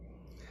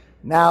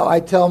 now I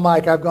tell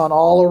Mike I've gone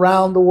all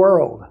around the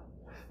world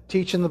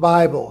teaching the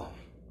Bible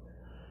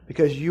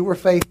because you were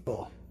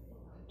faithful.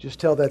 Just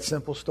tell that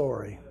simple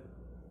story.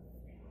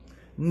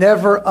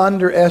 Never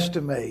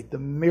underestimate the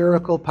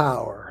miracle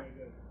power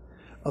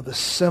of the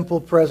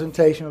simple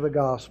presentation of the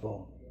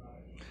gospel.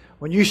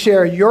 When you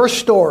share your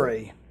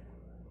story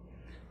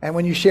and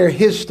when you share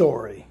his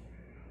story,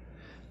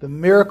 The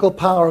miracle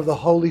power of the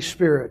Holy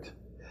Spirit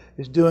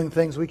is doing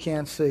things we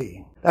can't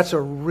see. That's a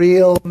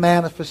real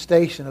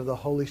manifestation of the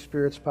Holy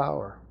Spirit's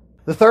power.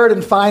 The third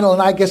and final,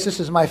 and I guess this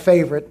is my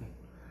favorite,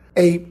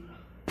 a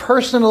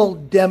personal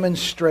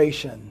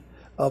demonstration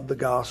of the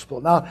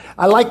gospel. Now,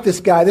 I like this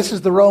guy. This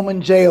is the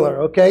Roman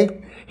jailer,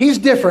 okay? He's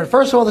different.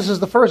 First of all, this is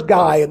the first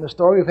guy in the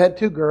story. We've had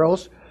two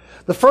girls.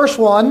 The first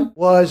one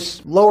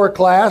was lower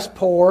class,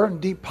 poor, in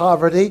deep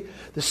poverty.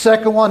 The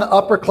second one,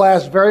 upper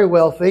class, very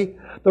wealthy.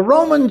 The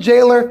Roman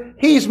jailer,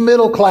 he's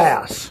middle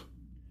class.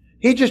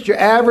 He's just your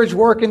average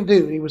working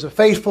dude. He was a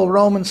faithful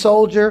Roman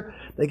soldier.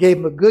 They gave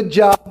him a good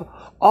job.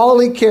 All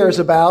he cares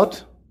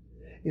about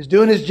is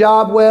doing his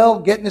job well,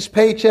 getting his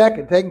paycheck,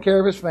 and taking care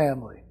of his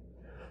family.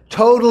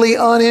 Totally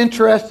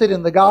uninterested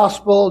in the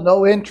gospel,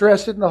 no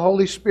interest in the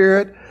Holy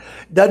Spirit.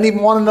 Doesn't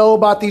even want to know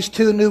about these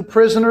two new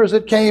prisoners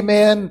that came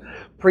in.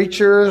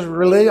 Preachers,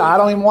 religion, I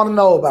don't even want to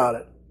know about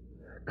it.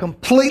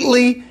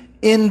 Completely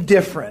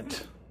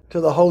indifferent to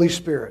the Holy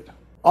Spirit.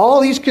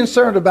 All he's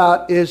concerned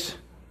about is,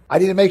 I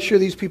need to make sure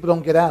these people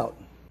don't get out.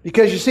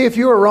 Because you see, if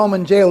you were a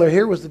Roman jailer,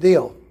 here was the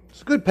deal.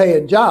 It's a good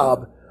paying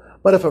job,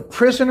 but if a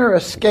prisoner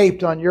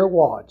escaped on your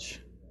watch,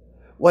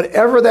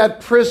 whatever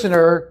that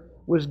prisoner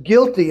was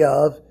guilty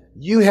of,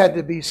 you had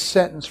to be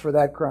sentenced for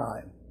that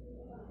crime.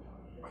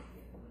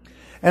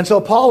 And so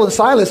Paul and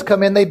Silas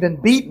come in, they've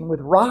been beaten with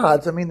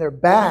rods. I mean, their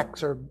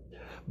backs are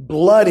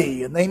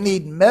bloody and they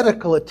need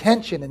medical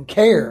attention and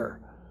care.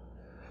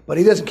 But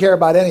he doesn't care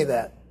about any of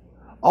that.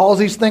 All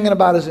he's thinking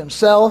about is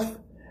himself,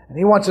 and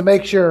he wants to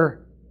make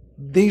sure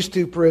these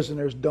two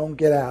prisoners don't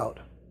get out.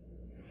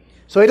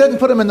 So he doesn't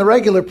put them in the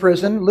regular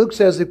prison. Luke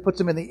says he puts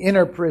them in the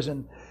inner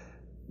prison.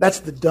 That's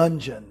the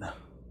dungeon.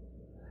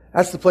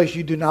 That's the place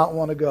you do not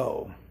want to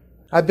go.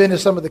 I've been to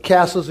some of the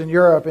castles in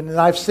Europe, and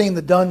I've seen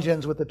the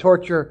dungeons with the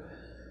torture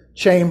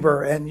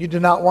chamber, and you do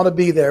not want to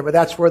be there, but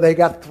that's where they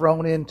got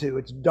thrown into.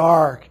 It's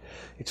dark,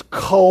 it's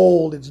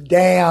cold, it's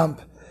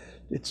damp,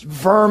 it's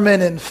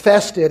vermin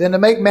infested. And to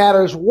make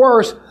matters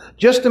worse,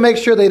 just to make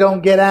sure they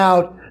don't get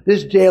out,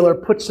 this jailer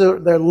puts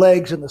their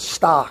legs in the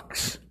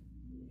stocks.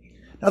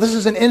 Now, this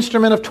is an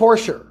instrument of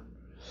torture.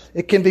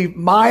 It can be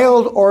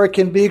mild or it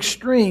can be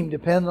extreme,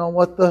 depending on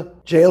what the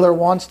jailer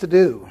wants to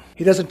do.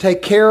 He doesn't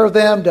take care of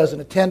them,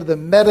 doesn't attend to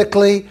them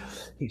medically.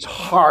 He's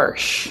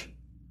harsh.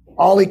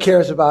 All he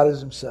cares about is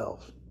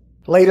himself.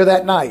 Later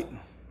that night,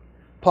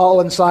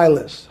 Paul and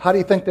Silas, how do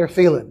you think they're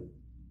feeling?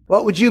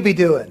 What would you be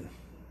doing?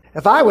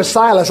 If I was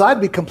Silas,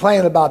 I'd be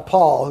complaining about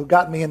Paul, who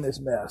got me in this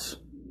mess.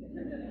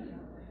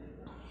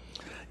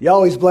 You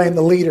always blame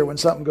the leader when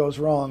something goes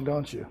wrong,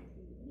 don't you?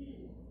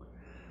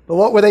 But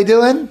what were they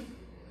doing?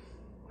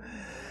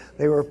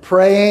 They were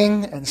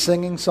praying and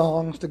singing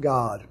songs to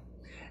God.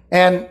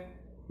 And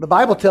the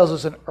Bible tells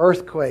us an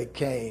earthquake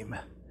came.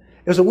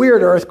 It was a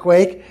weird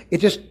earthquake. It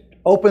just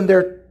opened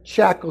their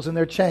shackles and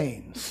their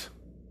chains.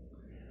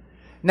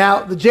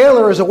 Now, the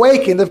jailer is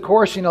awakened. Of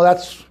course, you know,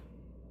 that's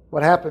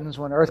what happens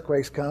when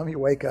earthquakes come. You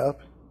wake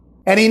up.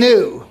 And he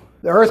knew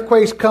the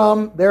earthquakes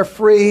come, they're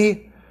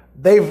free,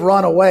 they've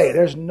run away.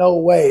 There's no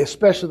way,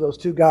 especially those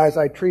two guys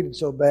I treated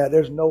so bad,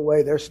 there's no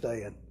way they're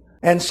staying.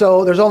 And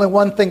so there's only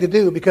one thing to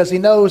do, because he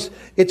knows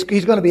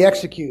he's going to be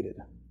executed.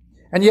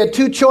 And you had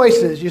two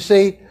choices, you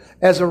see.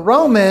 As a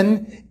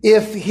Roman,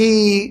 if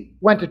he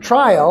went to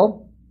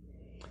trial,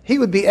 he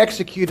would be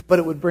executed, but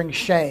it would bring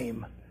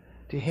shame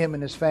to him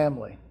and his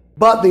family.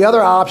 But the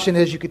other option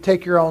is you could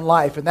take your own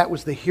life, and that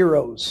was the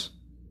hero's.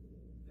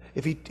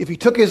 If he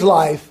took his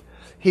life,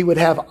 he would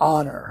have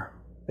honor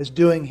as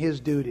doing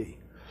his duty.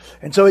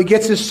 And so he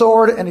gets his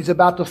sword, and he's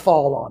about to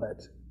fall on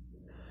it.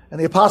 And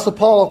the Apostle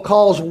Paul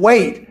calls,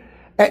 wait,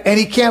 and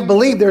he can't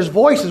believe there's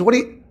voices.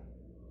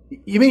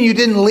 You mean you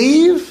didn't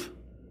leave?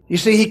 You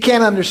see, he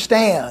can't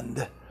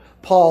understand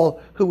Paul,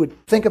 who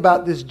would think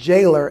about this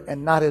jailer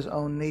and not his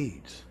own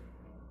needs.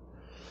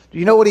 Do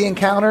you know what he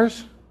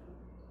encounters?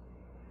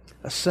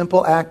 A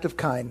simple act of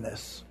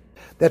kindness.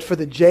 That for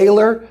the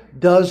jailer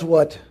does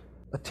what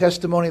a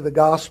testimony of the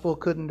gospel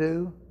couldn't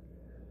do,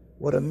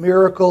 what a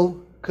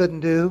miracle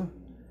couldn't do.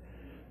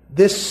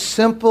 This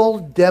simple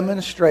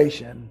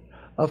demonstration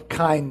of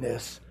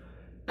kindness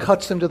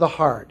cuts him to the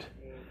heart.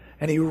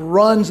 And he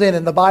runs in,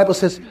 and the Bible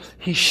says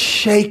he's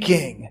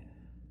shaking.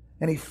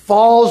 And he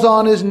falls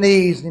on his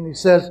knees and he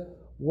says,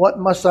 what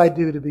must I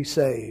do to be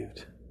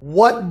saved?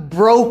 What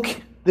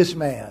broke this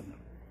man?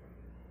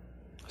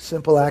 A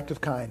simple act of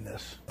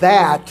kindness.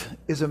 That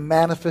is a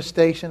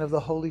manifestation of the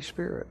Holy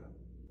Spirit.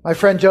 My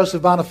friend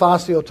Joseph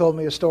Bonifacio told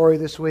me a story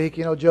this week.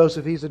 You know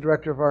Joseph, he's the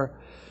director of our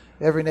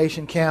Every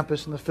Nation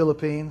campus in the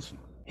Philippines.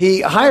 He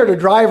hired a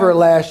driver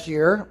last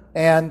year,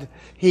 and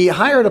he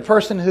hired a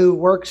person who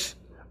works,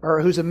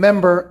 or who's a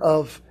member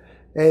of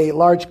a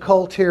large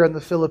cult here in the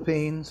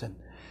Philippines.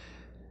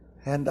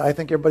 And I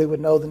think everybody would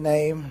know the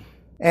name.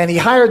 And he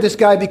hired this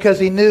guy because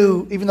he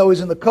knew, even though he's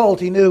in the cult,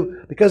 he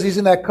knew because he's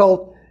in that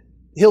cult,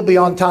 he'll be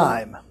on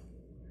time.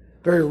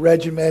 Very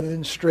regimented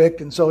and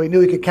strict, and so he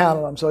knew he could count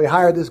on him. So he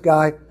hired this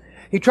guy.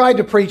 He tried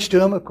to preach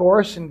to him, of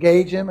course,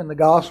 engage him in the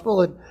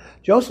gospel. And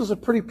Joseph's a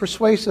pretty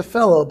persuasive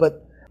fellow,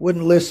 but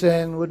wouldn't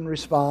listen, wouldn't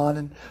respond.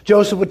 And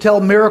Joseph would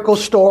tell miracle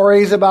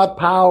stories about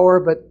power,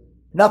 but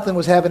nothing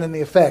was having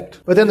any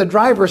effect. But then the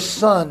driver's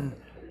son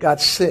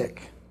got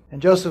sick.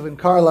 And Joseph and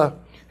Carla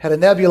had a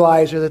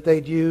nebulizer that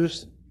they'd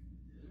used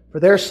for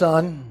their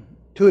son.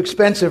 Too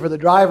expensive for the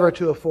driver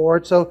to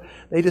afford, so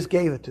they just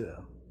gave it to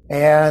him.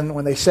 And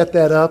when they set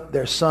that up,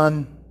 their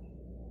son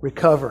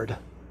recovered.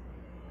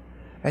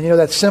 And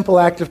that simple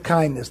act of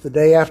kindness, the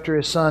day after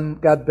his son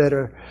got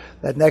better,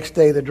 that next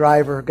day the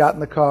driver got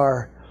in the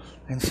car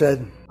and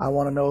said, I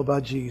want to know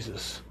about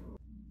Jesus.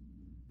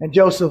 And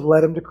Joseph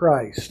led him to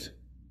Christ.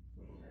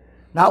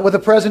 Not with the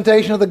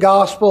presentation of the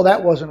gospel,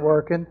 that wasn't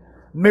working.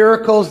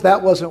 Miracles,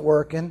 that wasn't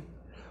working.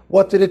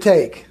 What did it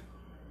take?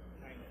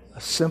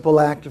 A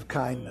simple act of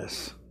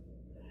kindness.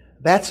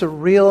 That's a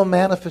real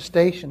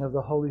manifestation of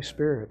the Holy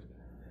Spirit.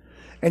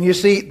 And you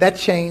see, that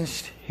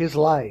changed his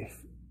life.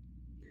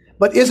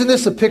 But isn't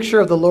this a picture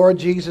of the Lord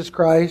Jesus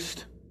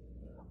Christ?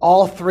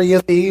 All three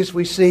of these,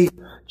 we see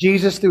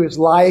Jesus through his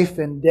life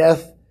and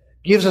death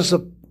gives us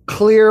a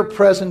clear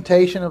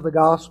presentation of the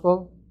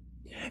gospel.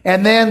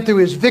 And then through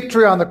his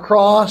victory on the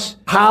cross,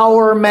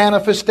 power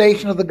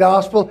manifestation of the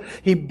gospel,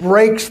 he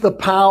breaks the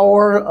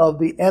power of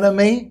the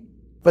enemy.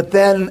 But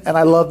then, and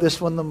I love this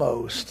one the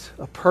most,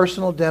 a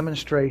personal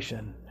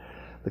demonstration,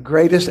 the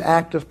greatest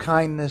act of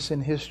kindness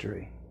in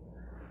history,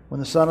 when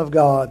the Son of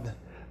God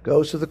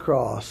goes to the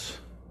cross,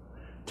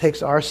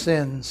 takes our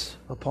sins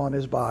upon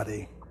his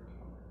body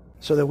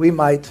so that we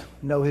might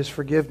know his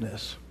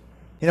forgiveness.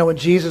 When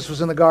Jesus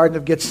was in the Garden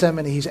of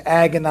Gethsemane, he's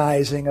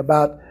agonizing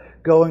about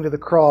going to the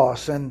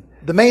cross. And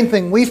the main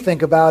thing we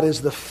think about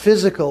is the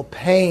physical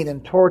pain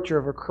and torture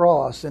of a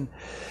cross. And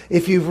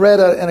if you've read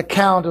an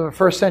account of a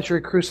first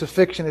century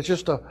crucifixion, it's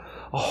just a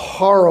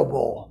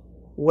horrible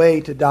way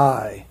to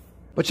die.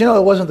 But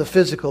it wasn't the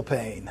physical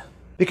pain.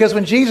 Because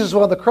when Jesus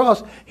was on the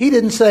cross, he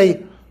didn't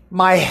say,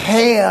 my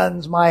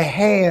hands, my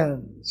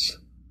hands.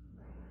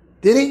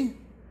 Did he?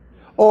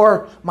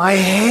 Or my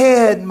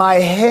head,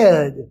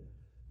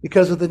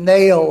 because of the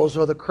nails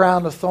or the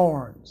crown of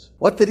thorns.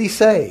 What did he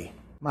say?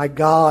 My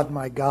God,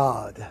 my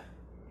God.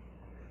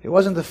 It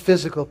wasn't the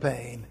physical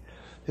pain.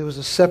 It was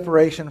a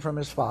separation from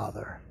his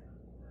Father.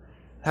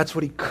 That's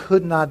what he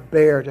could not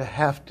bear to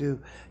have to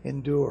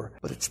endure.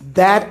 But it's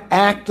that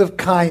act of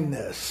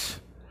kindness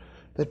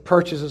that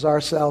purchases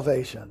our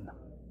salvation.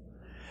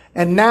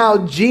 And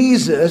now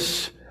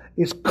Jesus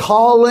is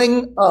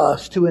calling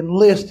us to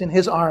enlist in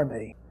his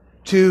army,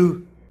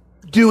 to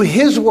do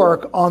his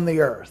work on the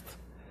earth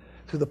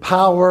through the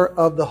power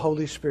of the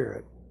Holy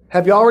Spirit.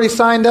 Have you already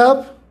signed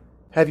up?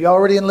 Have you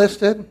already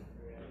enlisted?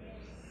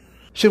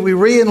 Should we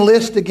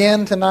re-enlist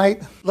again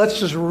tonight? Let's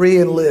just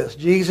re-enlist.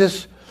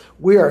 Jesus,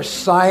 we are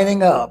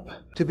signing up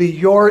to be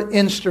your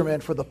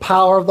instrument for the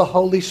power of the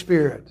Holy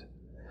Spirit,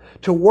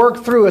 to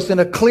work through us in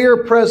a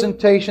clear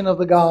presentation of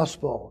the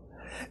gospel,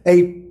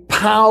 a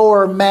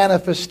power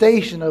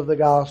manifestation of the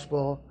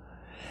gospel,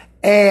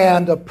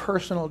 and a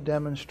personal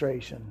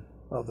demonstration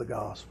of the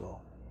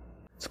gospel.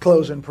 Let's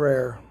close in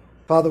prayer.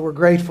 Father, we're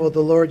grateful the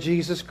Lord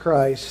Jesus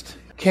Christ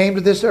came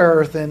to this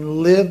earth and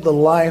lived the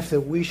life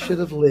that we should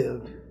have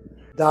lived,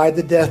 died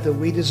the death that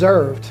we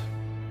deserved,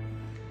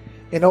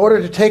 in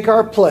order to take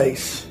our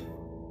place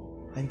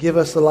and give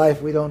us the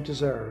life we don't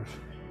deserve.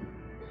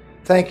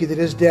 Thank you that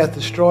his death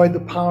destroyed the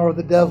power of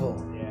the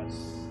devil. Yes.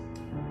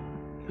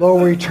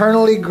 Lord, we're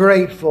eternally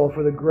grateful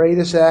for the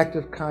greatest act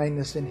of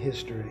kindness in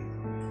history.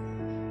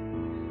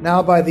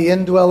 Now, by the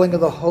indwelling of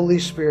the Holy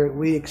Spirit,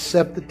 we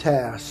accept the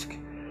task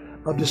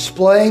of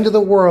displaying to the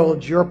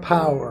world your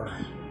power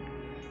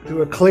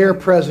through a clear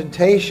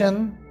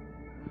presentation,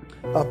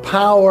 a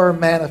power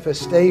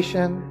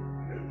manifestation,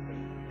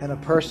 and a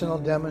personal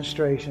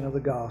demonstration of the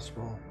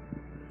gospel.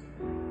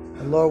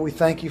 And Lord, we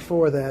thank you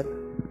for that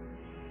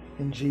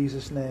in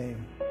Jesus'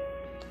 name.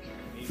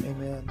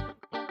 Amen.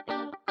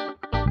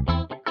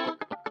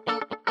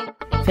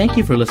 Thank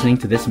you for listening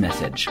to this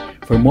message.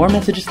 For more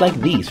messages like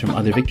these from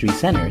other Victory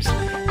Centers,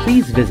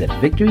 please visit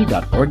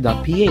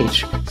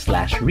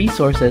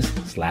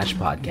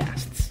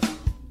victory.org.ph/resources/podcasts.